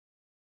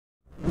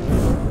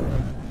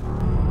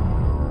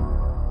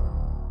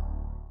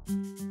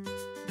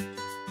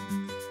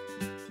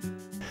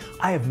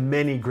I have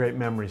many great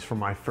memories from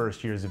my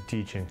first years of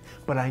teaching,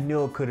 but I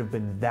know it could have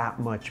been that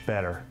much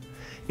better.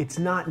 It's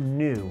not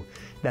new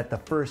that the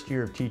first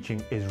year of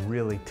teaching is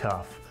really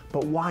tough,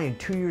 but why in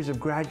 2 years of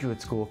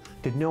graduate school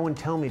did no one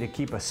tell me to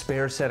keep a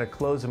spare set of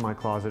clothes in my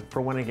closet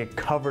for when I get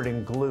covered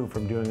in glue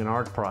from doing an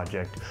art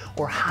project,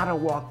 or how to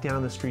walk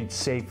down the street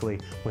safely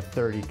with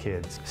 30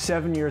 kids?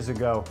 7 years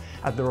ago,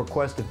 at the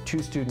request of 2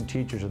 student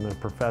teachers and their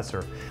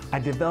professor, I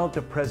developed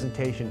a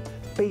presentation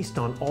based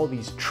on all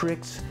these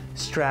tricks,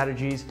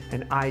 strategies,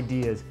 and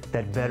ideas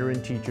that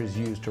veteran teachers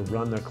use to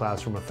run their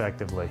classroom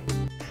effectively.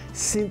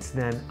 Since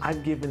then,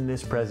 I've given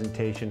this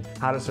presentation,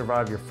 How to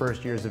Survive Your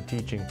First Years of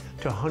Teaching,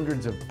 to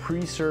hundreds of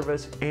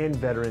pre-service and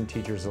veteran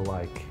teachers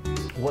alike.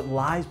 What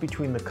lies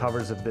between the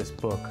covers of this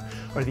book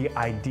are the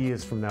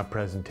ideas from that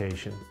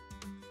presentation.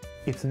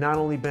 It's not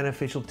only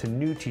beneficial to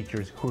new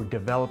teachers who are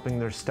developing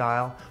their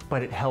style,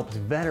 but it helps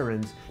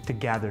veterans to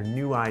gather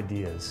new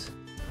ideas.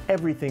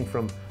 Everything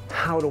from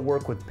how to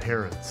work with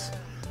parents,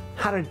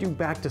 how to do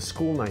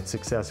back-to-school nights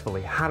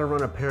successfully, how to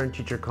run a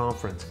parent-teacher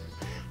conference,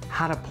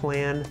 how to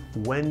plan,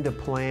 when to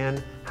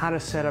plan, how to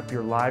set up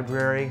your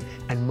library,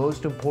 and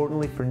most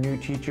importantly for new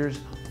teachers,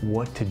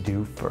 what to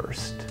do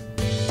first.